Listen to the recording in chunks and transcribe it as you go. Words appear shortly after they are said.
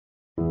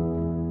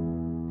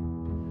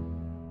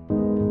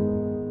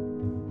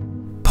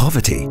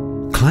poverty,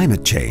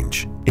 climate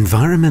change,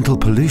 environmental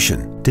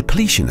pollution,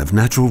 depletion of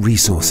natural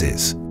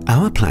resources.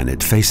 Our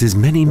planet faces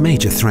many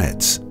major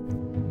threats.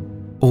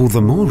 All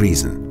the more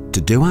reason to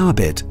do our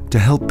bit to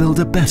help build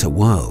a better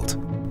world.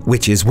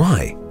 Which is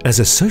why, as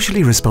a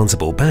socially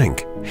responsible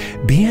bank,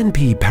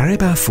 BNP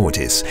Paribas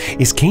Fortis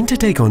is keen to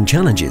take on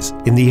challenges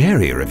in the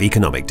area of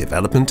economic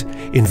development,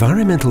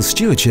 environmental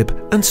stewardship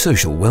and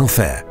social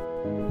welfare.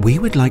 We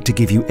would like to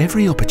give you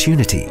every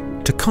opportunity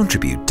to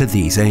contribute to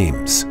these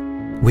aims.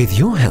 With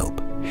your help,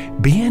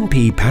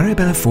 BNP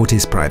Paribas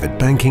Fortis Private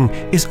Banking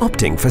is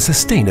opting for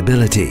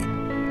sustainability.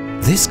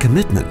 This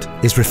commitment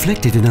is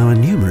reflected in our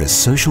numerous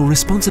social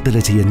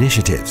responsibility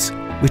initiatives,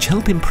 which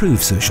help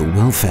improve social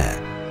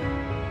welfare.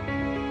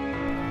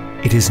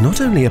 It is not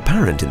only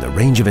apparent in the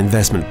range of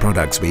investment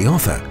products we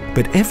offer,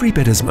 but every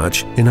bit as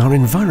much in our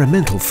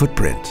environmental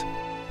footprint.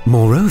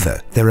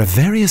 Moreover, there are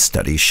various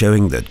studies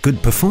showing that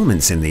good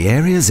performance in the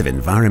areas of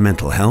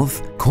environmental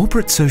health,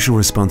 corporate social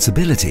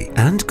responsibility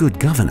and good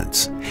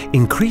governance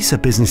increase a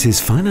business's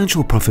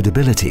financial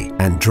profitability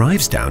and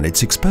drives down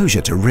its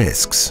exposure to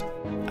risks.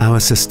 Our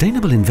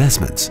sustainable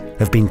investments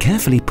have been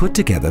carefully put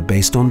together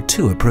based on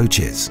two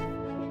approaches: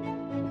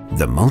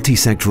 the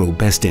multi-sectoral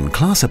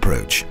best-in-class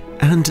approach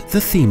and the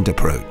themed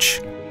approach.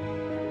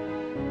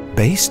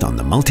 Based on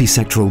the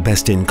multi-sectoral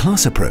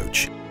best-in-class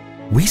approach,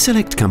 we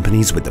select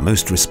companies with the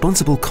most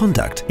responsible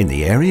conduct in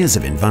the areas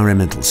of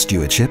environmental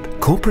stewardship,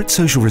 corporate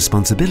social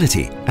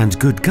responsibility and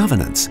good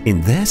governance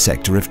in their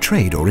sector of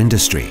trade or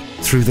industry.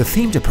 Through the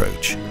themed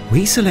approach,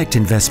 we select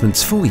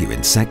investments for you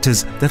in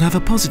sectors that have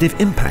a positive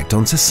impact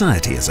on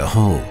society as a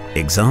whole.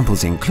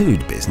 Examples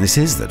include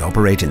businesses that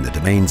operate in the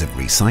domains of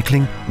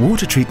recycling,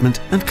 water treatment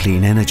and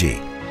clean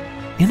energy.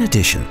 In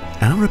addition,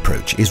 our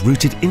approach is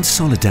rooted in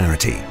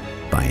solidarity.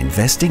 By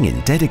investing in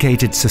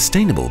dedicated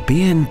sustainable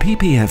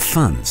BNPPF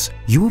funds,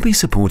 you will be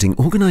supporting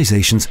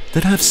organizations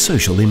that have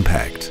social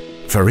impact.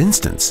 For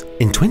instance,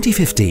 in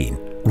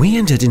 2015, we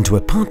entered into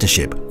a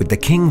partnership with the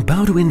King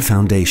Baudouin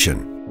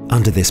Foundation.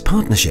 Under this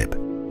partnership,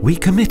 we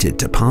committed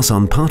to pass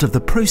on part of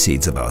the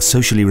proceeds of our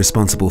socially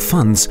responsible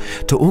funds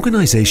to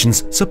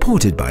organizations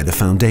supported by the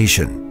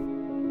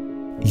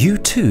foundation. You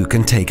too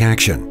can take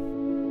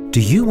action. Do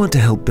you want to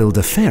help build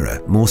a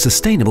fairer, more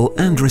sustainable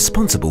and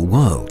responsible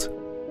world?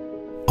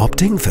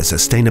 Opting for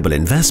sustainable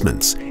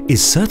investments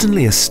is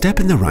certainly a step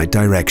in the right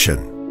direction.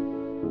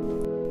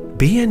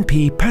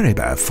 BNP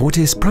Paribas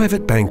Fortis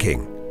Private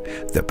Banking,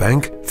 the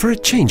bank for a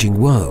changing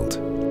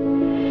world.